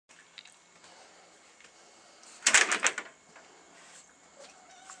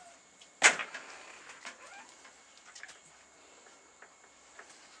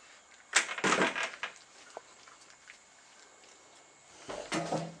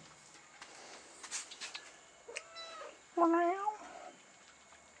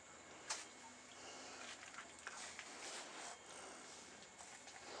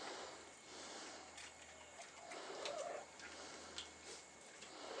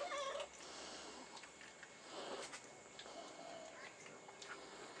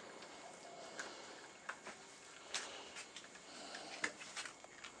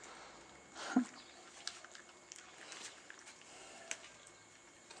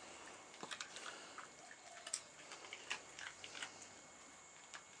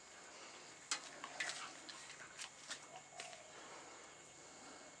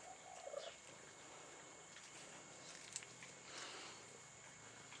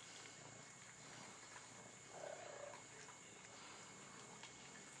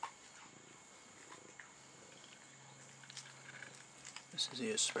This is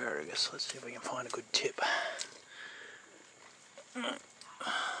the asparagus. Let's see if we can find a good tip.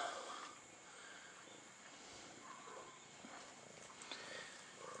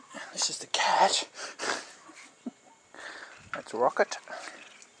 This is the cat. That's Rocket.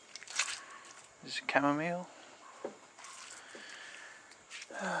 This is chamomile.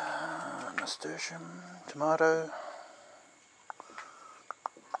 Nasturtium, tomato,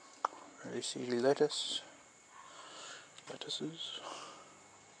 very seedy lettuces.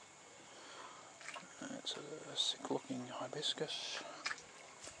 It's a sick-looking hibiscus.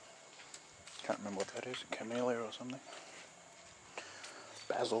 Can't remember what that is. A camellia or something.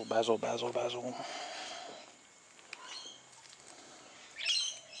 Basil.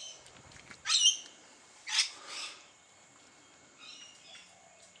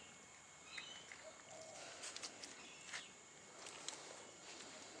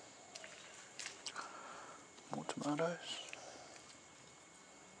 More tomatoes.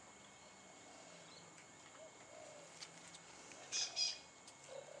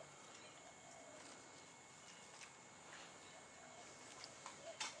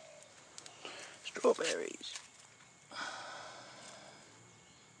 Strawberries.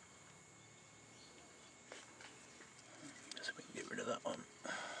 So we can get rid of that one.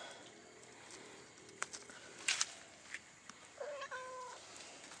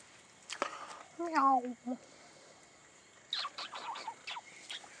 Meow.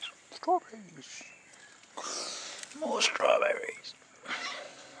 Strawberries. More strawberries.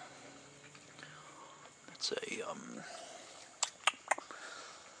 That's a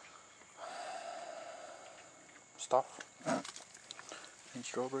stuff. And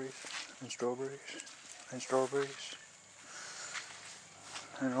strawberries. And strawberries. And strawberries.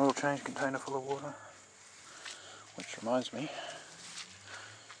 And an oil change container full of water. Which reminds me,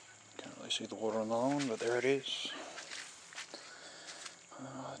 can't really see the water on the lawn, but there it is.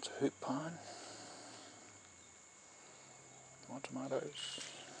 It's a hoop pine. More tomatoes.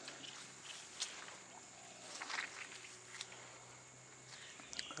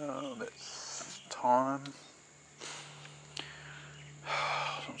 That's thyme.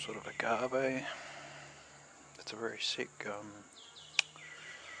 Some sort of agave. That's a very sick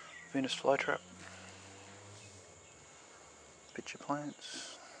Venus flytrap. Pitcher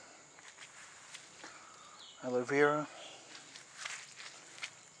plants. Aloe vera.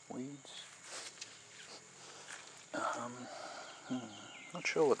 Weeds. Not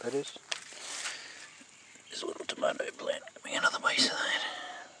sure what that is. There's a little tomato plant coming out of the base of that.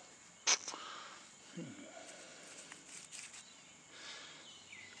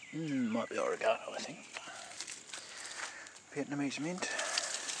 Might be oregano, I think. Vietnamese mint.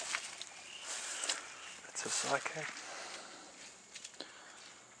 That's a cycad,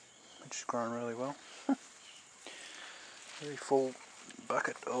 which is growing really well. Very full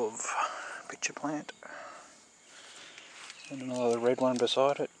bucket of pitcher plant. And another red one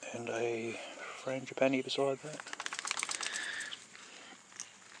beside it, and a frangipani beside that.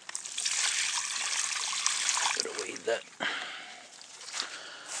 Gotta weed that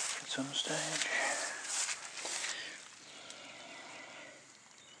at some stage.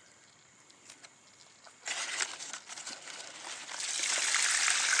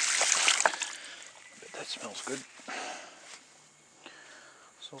 Bet that smells good.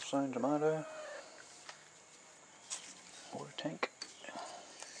 Self-sown tomato. Water tank.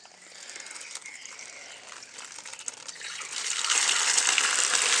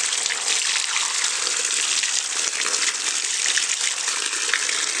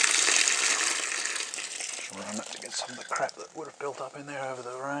 Just run it to get some of the crap that would have built up in there over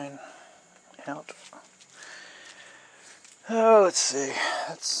the rain out. Oh, let's see.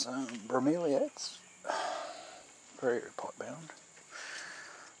 That's bromeliads. Very pot bound.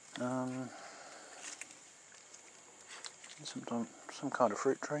 Some kind of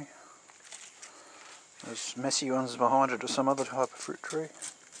fruit tree. Those messy ones behind it are some other type of fruit tree.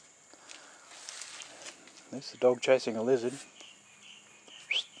 There's the dog chasing a lizard.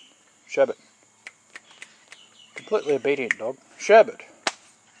 Sherbert. Completely obedient dog. Sherbert.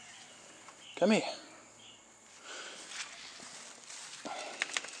 Come here.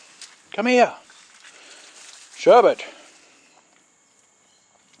 Come here. Sherbert.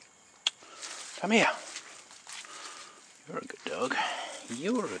 Come here. You're a good dog.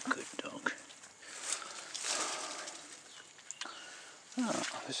 You're a good dog. Oh,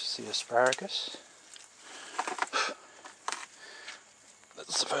 this is the asparagus.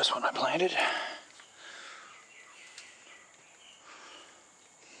 That's the first one I planted.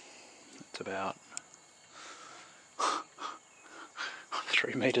 It's about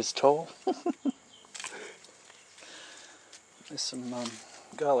 3 meters tall. There's some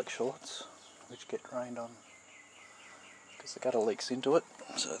garlic shallots which get drained on because the gutter leaks into it,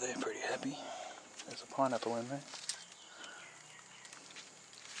 so they're pretty happy. There's a pineapple in there.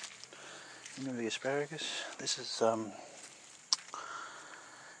 You know the asparagus? This is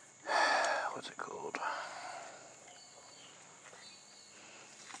what's it called?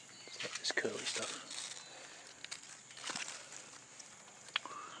 It's like this curly stuff.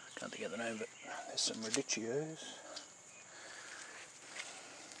 Can't think of the name of it. There's some radicchios.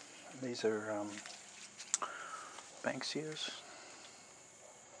 These are Banksias,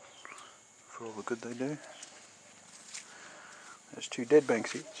 for all the good they do. There's 2 dead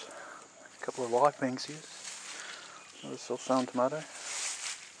Banksias, a couple of live Banksias, another self-sown tomato.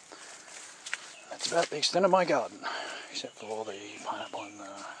 That's about the extent of my garden, except for all the pineapple and the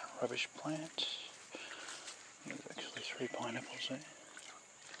rubbish plant. There's actually 3 pineapples there.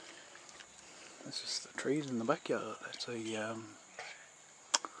 This is the trees in the backyard. That's a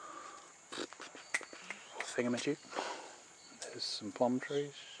thingamajig. There's some plum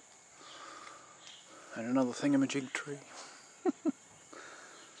trees and another thingamajig tree.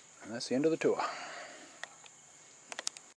 And that's the end of the tour.